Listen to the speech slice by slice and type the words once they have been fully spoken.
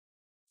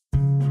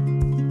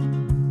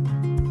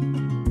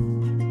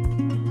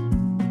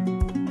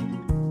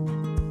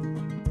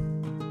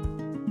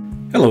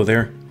Hello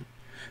there.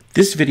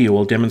 This video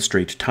will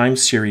demonstrate time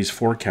series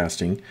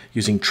forecasting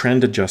using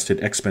Trend Adjusted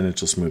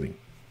Exponential Smoothing.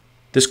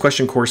 This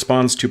question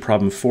corresponds to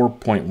problem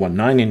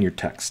 4.19 in your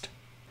text.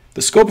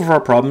 The scope of our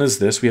problem is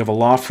this. We have a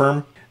law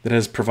firm that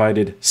has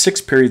provided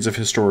 6 periods of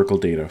historical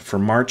data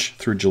from March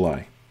through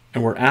July,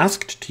 and we're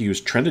asked to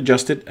use Trend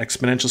Adjusted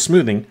Exponential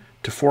Smoothing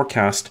to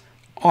forecast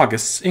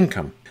August's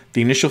income.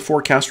 The initial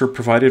forecast we're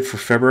provided for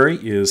February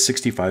is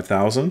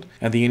 $65,000,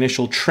 and the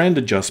initial trend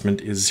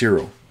adjustment is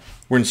 0.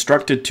 We're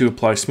instructed to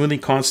apply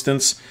smoothing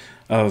constants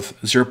of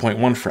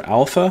 0.1 for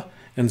alpha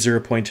and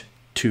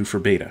 0.2 for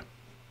beta.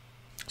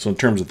 So in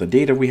terms of the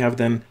data we have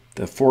then,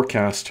 the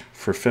forecast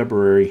for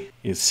February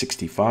is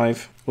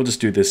 65. We'll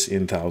just do this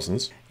in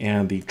thousands.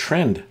 And the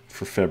trend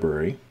for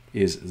February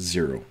is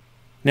 0.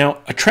 Now,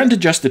 a trend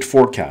adjusted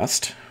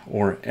forecast,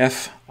 or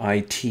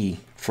FIT,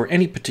 for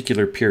any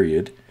particular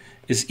period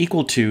is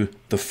equal to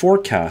the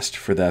forecast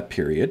for that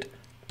period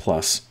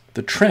plus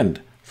the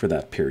trend for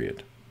that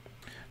period.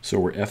 So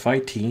where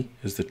FIT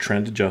is the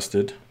trend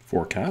adjusted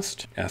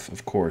forecast, F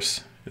of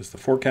course is the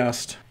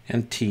forecast,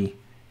 and T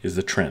is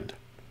the trend.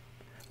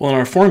 Well, in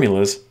our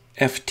formulas,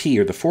 FT,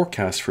 or the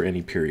forecast for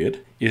any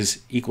period, is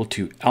equal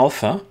to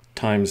alpha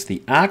times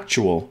the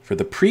actual for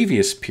the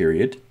previous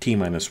period, T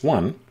minus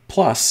 1,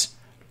 plus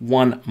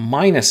 1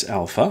 minus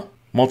alpha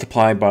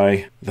multiplied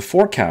by the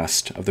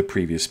forecast of the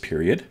previous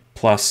period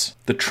plus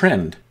the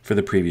trend for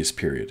the previous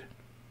period.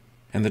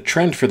 And the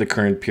trend for the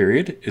current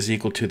period is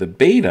equal to the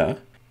beta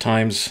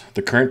times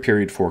the current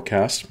period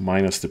forecast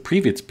minus the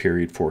previous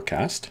period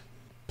forecast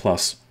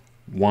plus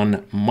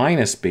 1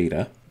 minus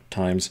beta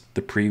times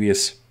the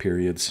previous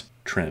period's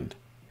trend.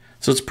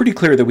 So it's pretty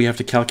clear that we have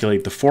to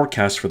calculate the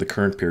forecast for the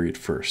current period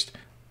first.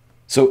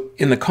 So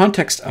in the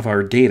context of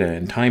our data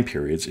and time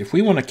periods, if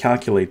we want to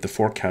calculate the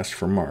forecast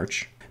for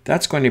March,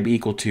 that's going to be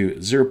equal to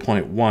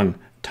 0.1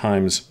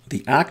 times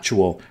the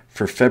actual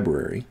for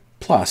February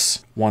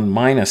plus 1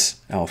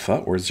 minus alpha,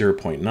 or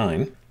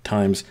 0.9,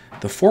 times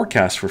the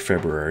forecast for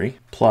February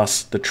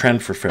plus the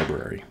trend for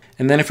February.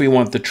 And then if we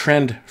want the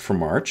trend for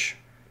March,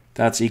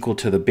 that's equal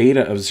to the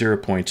beta of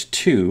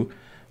 0.2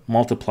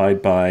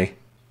 multiplied by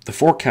the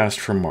forecast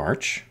for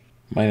March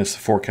minus the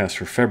forecast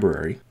for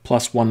February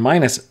plus 1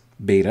 minus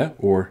beta,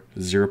 or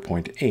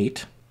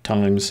 0.8,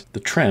 times the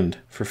trend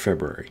for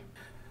February.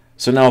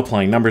 So now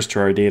applying numbers to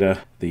our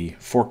data, the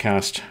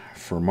forecast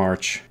for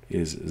March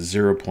is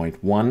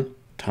 0.1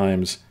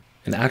 times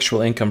an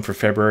actual income for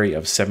February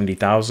of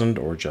 70,000,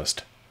 or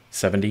just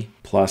 70,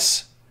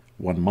 plus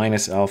 1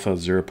 minus alpha,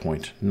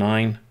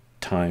 0.9,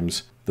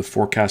 times the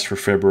forecast for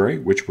February,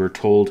 which we're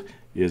told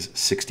is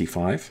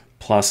 65,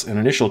 plus an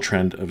initial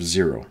trend of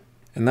 0.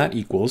 And that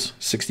equals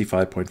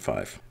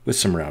 65.5 with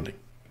some rounding.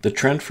 The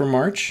trend for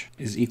March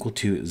is equal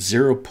to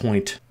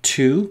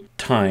 0.2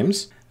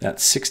 times that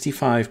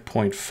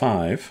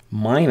 65.5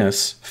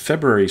 minus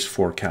February's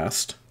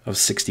forecast of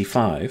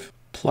 65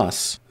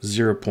 plus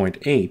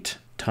 0.8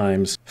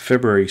 times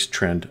February's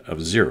trend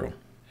of 0.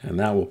 And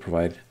that will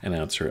provide an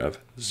answer of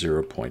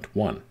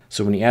 0.1.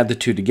 So when you add the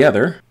two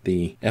together,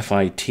 the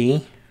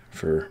FIT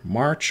for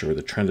March, or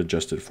the trend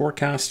adjusted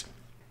forecast,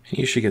 and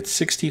you should get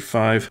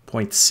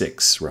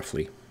 65.6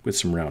 roughly with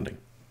some rounding.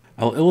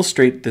 I'll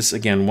illustrate this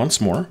again once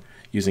more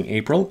using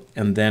April,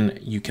 and then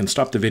you can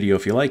stop the video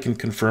if you like and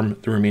confirm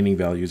the remaining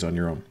values on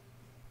your own.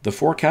 The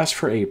forecast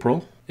for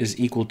April is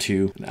equal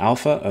to an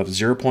alpha of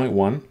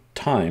 0.1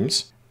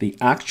 times the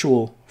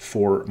actual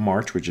for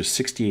March, which is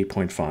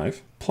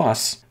 68.5,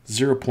 plus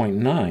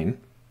 0.9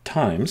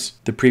 times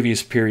the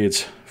previous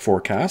period's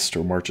forecast,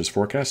 or March's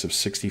forecast, of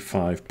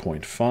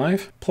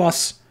 65.5,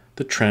 plus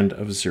the trend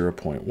of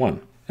 0.1.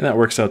 And that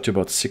works out to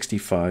about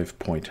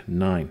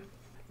 65.9.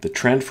 The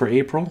trend for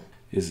April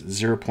is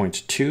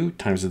 0.2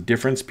 times the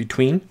difference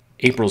between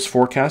April's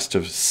forecast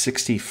of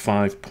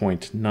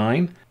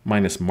 65.9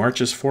 minus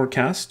March's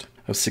forecast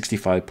of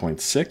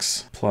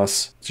 65.6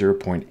 plus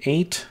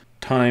 0.8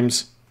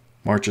 times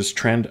March's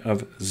trend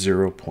of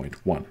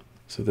 0.1.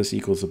 So this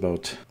equals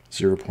about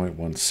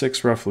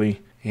 0.16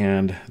 roughly,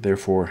 and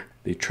therefore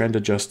the trend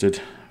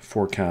adjusted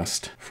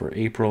forecast for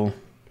April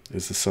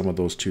is the sum of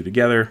those two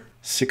together,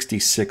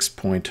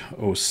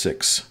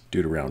 66.06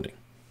 due to rounding.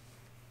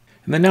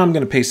 And then now I'm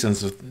going to paste in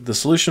the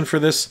solution for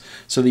this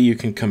so that you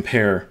can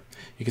compare.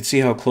 You can see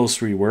how close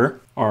we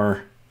were.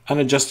 Our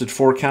unadjusted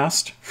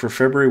forecast for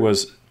February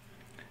was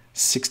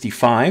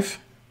 65,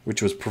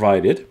 which was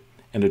provided,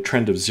 and a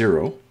trend of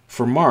 0.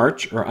 For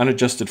March, our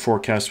unadjusted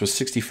forecast was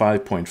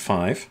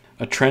 65.5,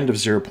 a trend of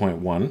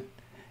 0.1,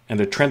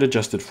 and a trend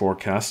adjusted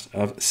forecast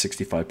of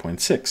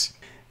 65.6.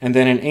 And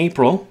then in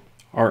April,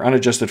 our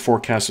unadjusted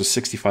forecast was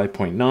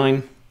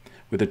 65.9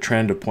 with a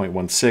trend of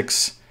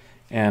 0.16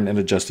 and an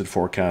adjusted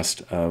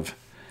forecast of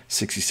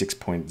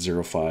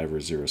 66.05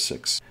 or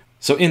 06.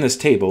 So in this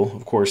table,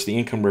 of course, the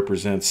income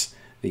represents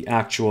the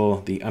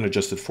actual, the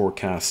unadjusted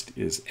forecast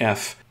is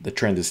F, the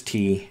trend is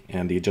T,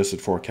 and the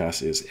adjusted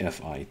forecast is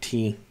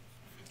FIT.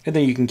 And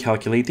then you can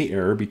calculate the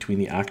error between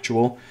the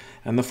actual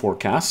and the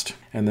forecast,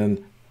 and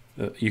then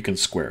you can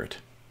square it.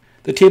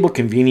 The table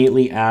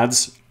conveniently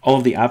adds all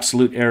of the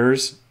absolute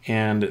errors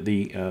and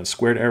the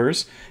squared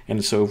errors.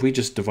 And so if we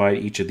just divide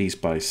each of these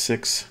by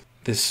 6,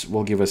 this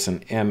will give us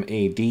an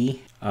MAD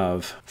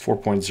of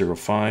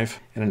 4.05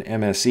 and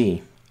an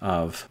MSE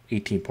of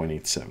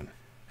 18.87.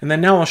 And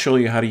then now I'll show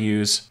you how to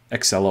use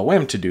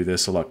XLOM to do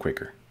this a lot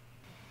quicker.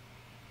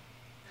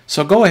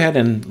 So go ahead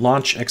and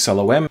launch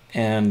XLOM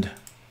and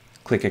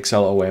click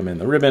XLOM in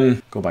the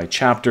ribbon, go by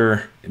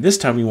chapter. This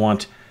time we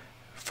want,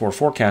 for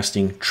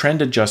forecasting,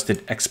 Trend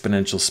Adjusted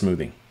Exponential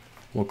Smoothing.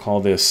 We'll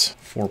call this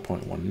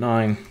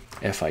 4.19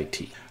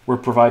 FIT. We're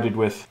provided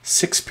with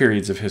 6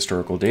 periods of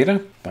historical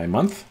data by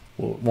month.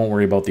 We won't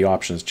worry about the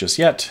options just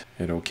yet.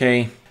 Hit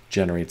OK.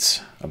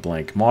 Generates a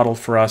blank model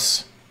for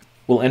us.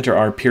 We'll enter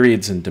our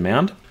periods in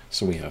demand.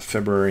 So we have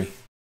February.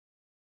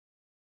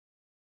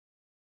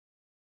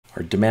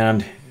 Our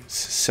demand is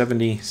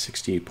 70,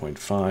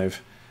 68.5,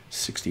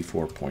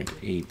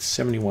 64.8,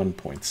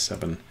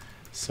 71.7,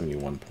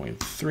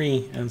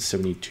 71.3, and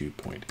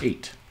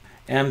 72.8.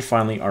 And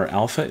finally, our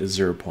alpha is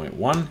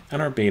 0.1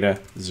 and our beta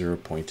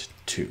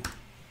 0.2.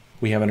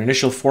 We have an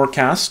initial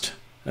forecast,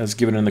 as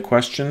given in the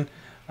question,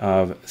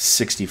 of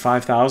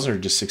 65,000 or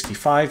just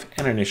 65,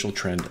 and an initial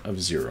trend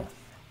of 0.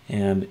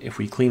 And if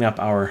we clean up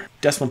our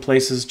decimal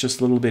places just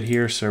a little bit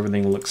here so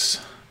everything looks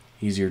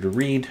easier to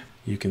read,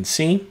 you can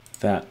see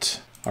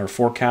that our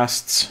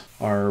forecasts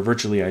are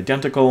virtually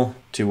identical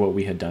to what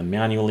we had done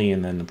manually,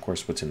 and then of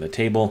course what's in the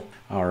table.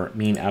 Our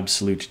mean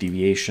absolute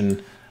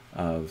deviation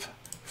of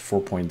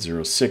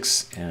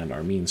 4.06 and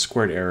our mean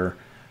squared error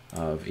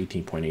of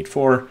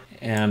 18.84,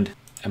 and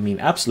a mean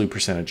absolute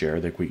percentage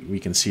error that we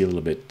can see a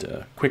little bit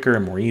quicker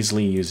and more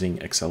easily using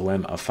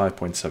XLOM of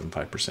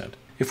 5.75%.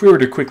 If we were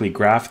to quickly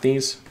graph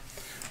these,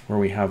 where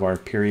we have our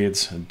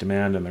periods,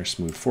 demand, and our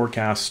smooth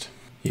forecast,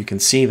 you can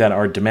see that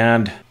our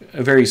demand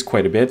varies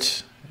quite a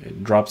bit.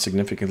 It drops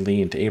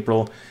significantly into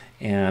April,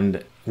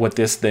 and what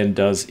this then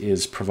does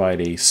is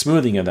provide a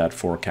smoothing of that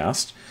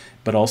forecast,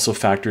 but also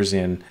factors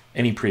in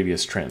any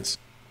previous trends.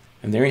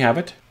 And there you have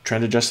it,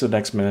 Trend Adjusted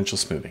Exponential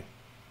Smoothing.